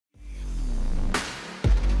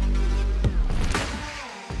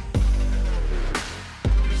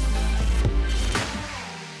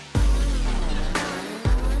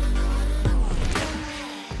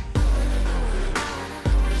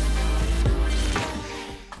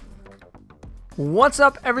What's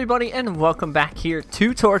up, everybody, and welcome back here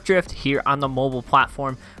to Torque Drift here on the mobile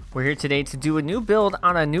platform. We're here today to do a new build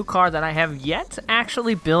on a new car that I have yet to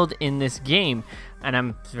actually build in this game, and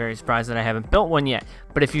I'm very surprised that I haven't built one yet.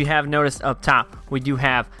 But if you have noticed up top, we do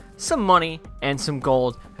have some money and some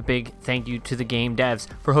gold. A big thank you to the game devs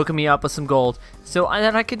for hooking me up with some gold so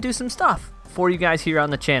that I could do some stuff for you guys here on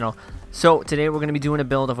the channel. So today we're going to be doing a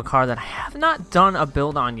build of a car that I have not done a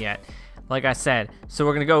build on yet, like I said. So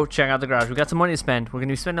we're going to go check out the garage. We got some money to spend. We're going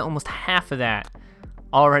to be spending almost half of that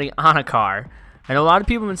already on a car. I know a lot of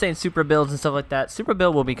people have been saying Supra builds and stuff like that. Supra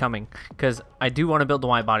build will be coming because I do want to build the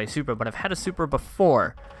wide body Supra, but I've had a Supra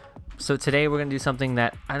before. So today we're going to do something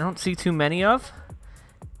that I don't see too many of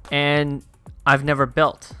and I've never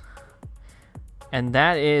built. And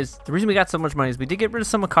that is, the reason we got so much money is we did get rid of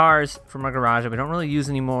some cars from our garage that we don't really use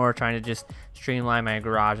anymore, trying to just streamline my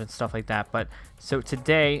garage and stuff like that. But so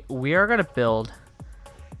today we are going to build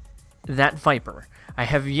that Viper. I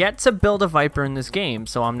have yet to build a Viper in this game,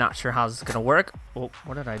 so I'm not sure how this is going to work. Oh,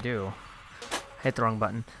 what did I do? I hit the wrong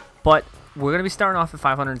button. But we're going to be starting off at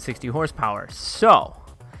 560 horsepower. So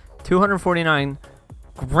 249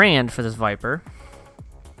 grand for this Viper.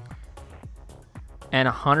 And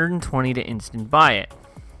 120 to instant buy it.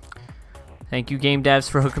 Thank you, game devs,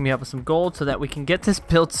 for hooking me up with some gold so that we can get this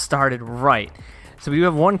build started right. So we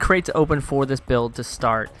have one crate to open for this build to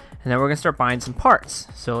start, and then we're gonna start buying some parts.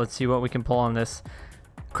 So let's see what we can pull on this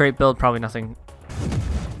crate build. Probably nothing.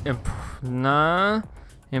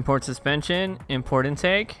 Import suspension, import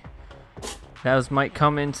intake. Those might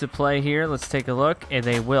come into play here. Let's take a look, and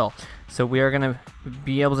they will. So we are gonna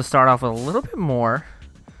be able to start off with a little bit more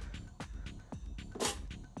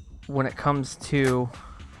when it comes to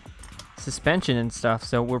suspension and stuff.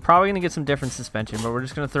 So we're probably gonna get some different suspension, but we're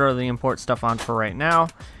just gonna throw the import stuff on for right now,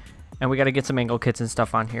 and we got to get some angle kits and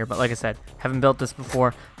stuff on here. But like I said, haven't built this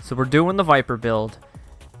before, so we're doing the Viper build,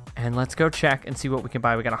 and let's go check and see what we can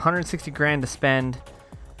buy. We got 160 grand to spend.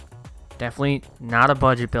 Definitely not a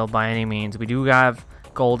budget build by any means. We do have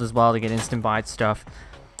gold as well to get instant buy stuff,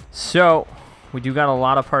 so we do got a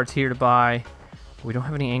lot of parts here to buy. We don't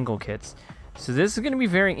have any angle kits. So this is going to be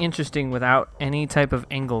very interesting without any type of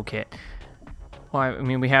angle kit. Well, I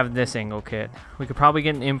mean, we have this angle kit. We could probably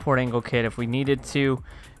get an import angle kit if we needed to,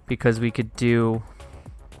 because we could do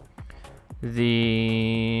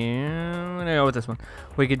the... I'm going to go with this one.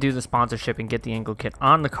 We could do the sponsorship and get the angle kit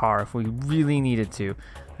on the car if we really needed to.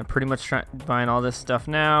 I'm pretty much buying all this stuff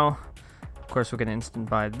now. Of course, we're going to instant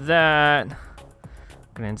buy that. We're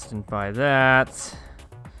going to instant buy that.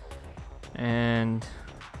 And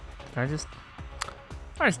I just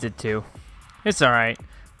did two. It's alright.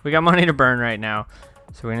 We got money to burn right now.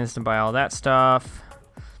 So we're going to instant buy all that stuff.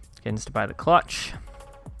 Let's get instant buy the clutch.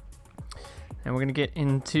 And we're going to get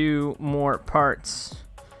into more parts.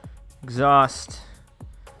 Exhaust.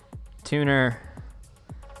 Tuner.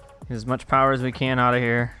 Get as much power as we can out of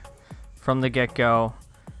here from the get-go.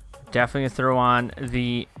 Definitely going to throw on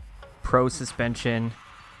the Pro suspension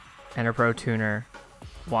and a Pro tuner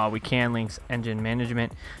while we can links engine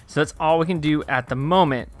management. So that's all we can do at the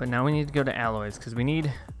moment, but now we need to go to alloys because we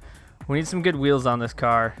need some good wheels on this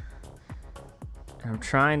car. And I'm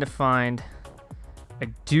trying to find, I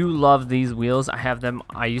do love these wheels.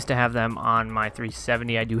 I used to have them on my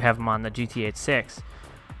 370. I do have them on the GTA 6.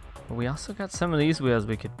 But we also got some of these wheels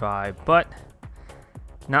we could buy, but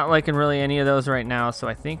not liking really any of those right now. So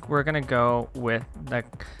I think we're gonna go with the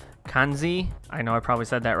Kanzi. I know I probably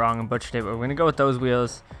said that wrong and butchered it, but we're going to go with those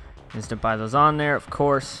wheels. Instant buy those on there, of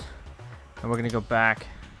course. And we're going to go back.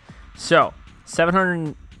 So,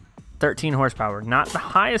 713 horsepower. Not the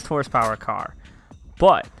highest horsepower car,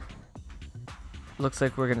 but looks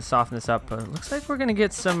like we're going to soften this up. But it looks like we're going to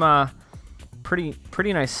get some pretty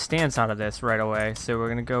nice stance out of this right away. So we're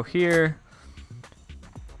going to go here.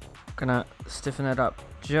 Going to stiffen that up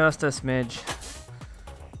just a smidge.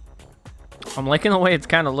 I'm liking the way it's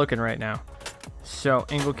kind of looking right now. So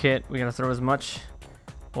angle kit, we gotta throw as much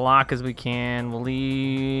lock as we can. We'll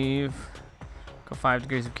leave, go 5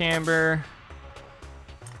 degrees of camber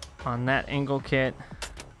on that angle kit.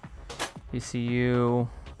 ECU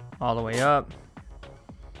all the way up.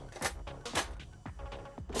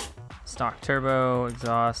 Stock turbo,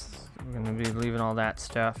 exhaust. We're gonna be leaving all that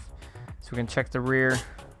stuff. So we can check the rear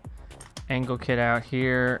angle kit out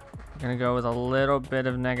here. Gonna go with a little bit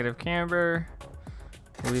of negative camber.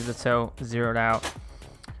 Leave the toe zeroed out.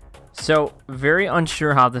 So very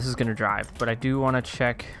unsure how this is gonna drive, but I do want to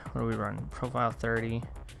check. What do we run? Profile 30.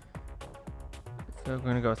 So we're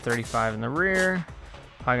gonna go 35 in the rear.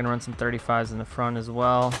 Probably gonna run some 35s in the front as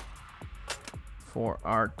well for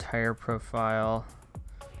our tire profile.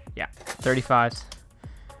 Yeah, 35s.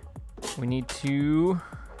 We need to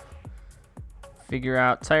figure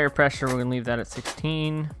out tire pressure. We're gonna leave that at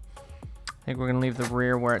 16. I think we're gonna leave the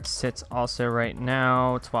rear where it sits also right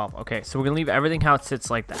now, 12. Okay, so we're gonna leave everything how it sits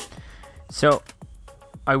like that. So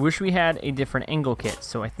I wish we had a different angle kit.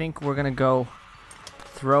 So I think we're gonna go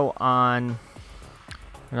throw on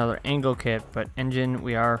another angle kit, but engine,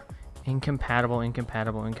 we are incompatible. So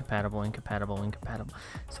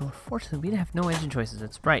unfortunately, we have no engine choices.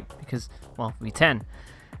 That's right, because, well, V10.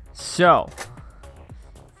 So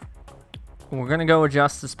we're gonna go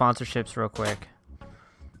adjust the sponsorships real quick.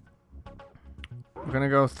 We're gonna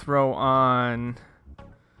go throw on,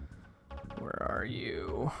 where are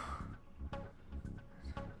you?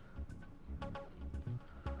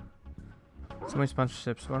 So many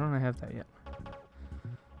sponsorships. Why don't I have that yet?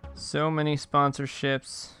 So many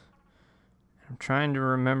sponsorships. I'm trying to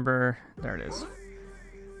remember. There it is.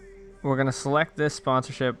 We're gonna select this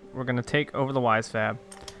sponsorship. We're gonna take over the WiseFab.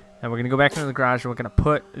 And we're gonna go back into the garage. And we're gonna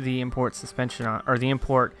put the import suspension on, or the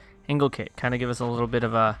import angle kit. Kind of give us a little bit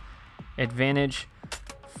of a advantage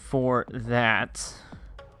for that,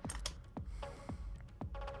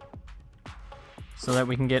 so that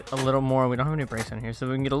we can get a little more. We don't have any brakes on here, so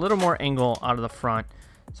we can get a little more angle out of the front.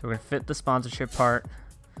 So we're gonna fit the sponsorship part,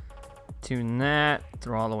 tune that,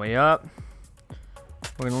 throw all the way up.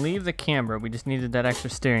 We're gonna leave the camber. We just needed that extra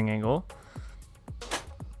steering angle.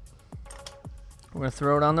 We're gonna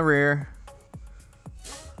throw it on the rear.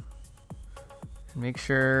 Make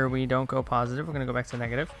sure we don't go positive. We're gonna go back to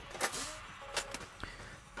negative.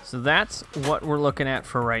 So that's what we're looking at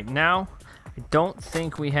for right now. I don't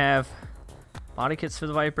think we have body kits for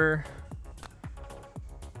the Viper.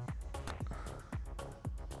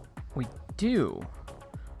 We do.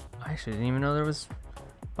 I actually didn't even know there was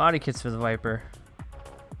body kits for the Viper.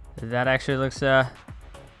 That actually looks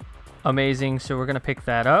amazing, so we're gonna pick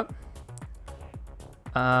that up.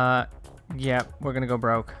 Yeah, we're gonna go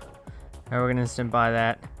broke. And we're gonna instant buy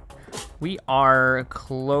that. We are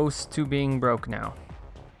close to being broke now.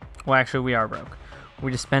 Well, actually, we are broke.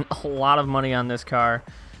 We just spent a lot of money on this car,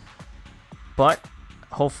 but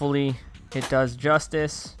hopefully it does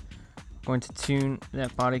justice. Going to tune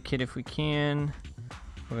that body kit if we can.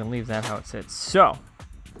 We're gonna leave that how it sits. So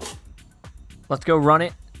let's go run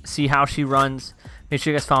it, see how she runs. Make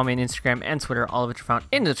sure you guys follow me on Instagram and Twitter. All of which are found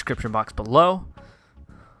in the description box below.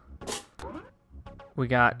 We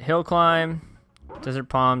got hill climb, desert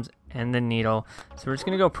palms, and the needle. So we're just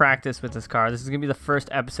gonna go practice with this car. This is gonna be the first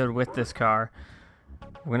episode with this car.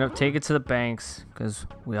 We're gonna take it to the banks because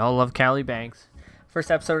we all love Cali banks. First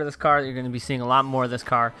episode of this car, you're gonna be seeing a lot more of this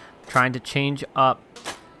car. Trying to change up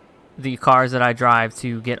the cars that I drive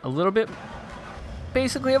to get a little bit,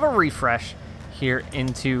 basically, of a refresh here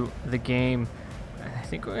into the game. I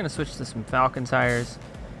think we're gonna switch to some Falcon tires,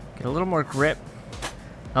 get a little more grip.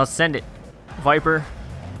 I'll send it. Viper.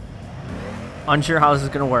 Unsure how this is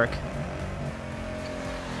gonna work.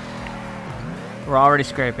 We're already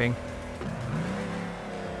scraping.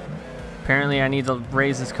 Apparently I need to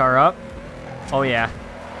raise this car up. Oh yeah.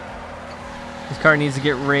 This car needs to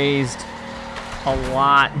get raised a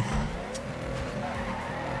lot.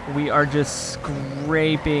 We are just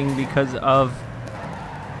scraping because of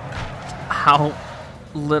how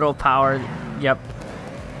little power. Yep.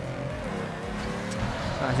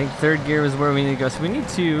 I think third gear is where we need to go. So we need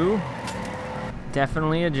to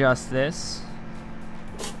definitely adjust this.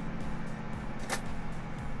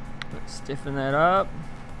 Let's stiffen that up.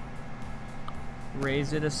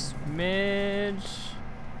 Raise it a smidge.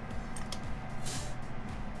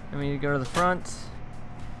 And we need to go to the front.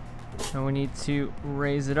 And we need to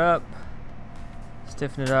raise it up.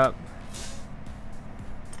 Stiffen it up.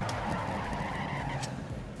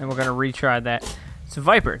 And we're going to retry that. So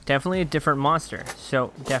Viper, definitely a different monster.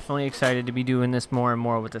 So definitely excited to be doing this more and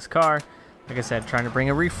more with this car. Like I said, trying to bring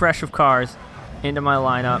a refresh of cars into my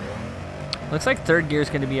lineup. Looks like third gear is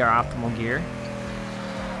going to be our optimal gear.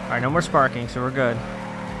 All right, no more sparking, so we're good.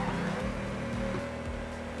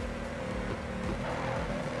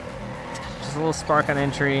 Just a little spark on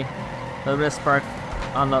entry, a little bit of spark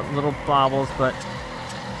on the little bobbles, but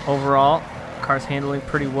overall, car's handling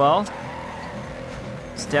pretty well.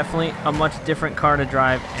 It's definitely a much different car to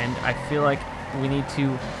drive, and I feel like we need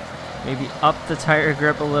to maybe up the tire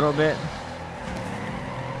grip a little bit.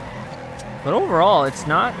 But overall, it's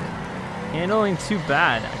not handling too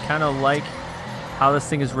bad. I kind of like how this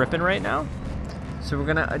thing is ripping right now. So we're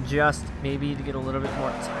gonna adjust maybe to get a little bit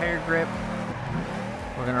more tire grip.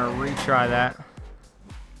 We're gonna retry that.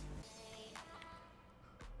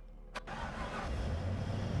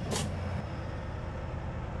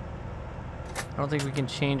 I don't think we can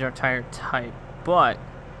change our tire type, but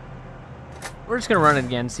we're just gonna run it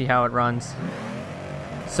again, see how it runs.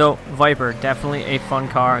 So Viper, definitely a fun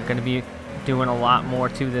car. I'm gonna be doing a lot more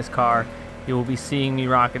to this car. You will be seeing me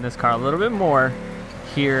rocking this car a little bit more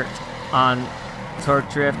here on Torque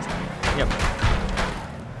Drift. Yep.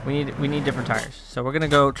 We need different tires. So we're gonna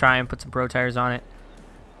go try and put some pro tires on it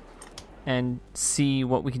and see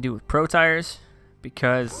what we can do with pro tires,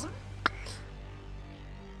 because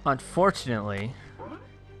unfortunately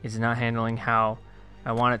it's not handling how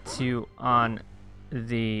I want it to on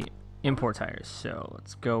the import tires. So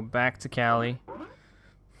let's go back to Cali.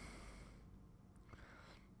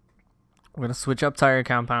 We're gonna switch up tire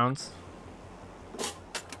compounds.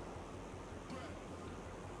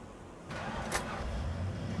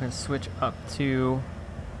 We're gonna switch up to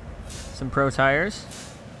some pro tires.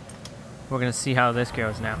 We're gonna see how this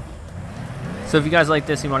goes now. So if you guys like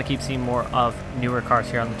this and you want to keep seeing more of newer cars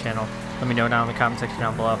here on the channel, let me know down in the comment section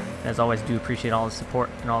down below. And as always, do appreciate all the support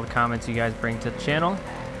and all the comments you guys bring to the channel.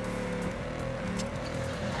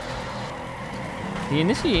 The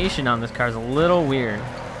initiation on this car is a little weird.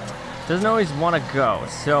 Doesn't always want to go,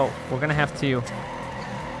 so we're gonna have to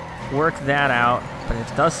work that out, but it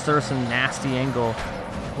does throw some nasty angle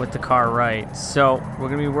with the car right. So we're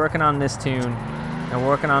gonna be working on this tune and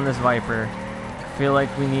working on this Viper. I feel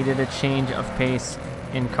like we needed a change of pace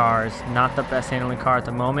in cars. Not the best handling car at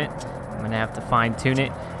the moment. I'm gonna have to fine tune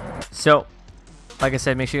it. So like I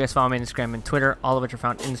said, make sure you guys follow me on Instagram and Twitter, all of which are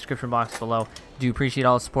found in the description box below. Do appreciate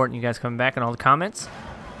all the support and you guys coming back and all the comments.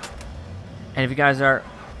 And if you guys are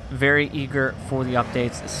very eager for the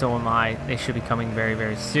updates, so am I. They should be coming very,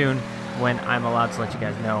 very soon. When I'm allowed to let you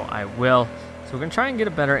guys know, I will. So we're going to try and get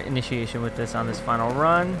a better initiation with this on this final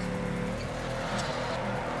run.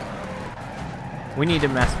 We need to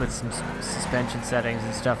mess with some suspension settings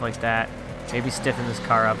and stuff like that. Maybe stiffen this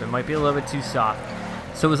car up. It might be a little bit too soft.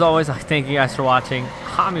 So as always, I thank you guys for watching.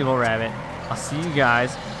 I'm EvlRabbit. I'll see you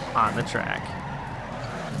guys on the track.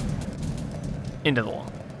 Into the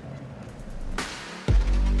wall.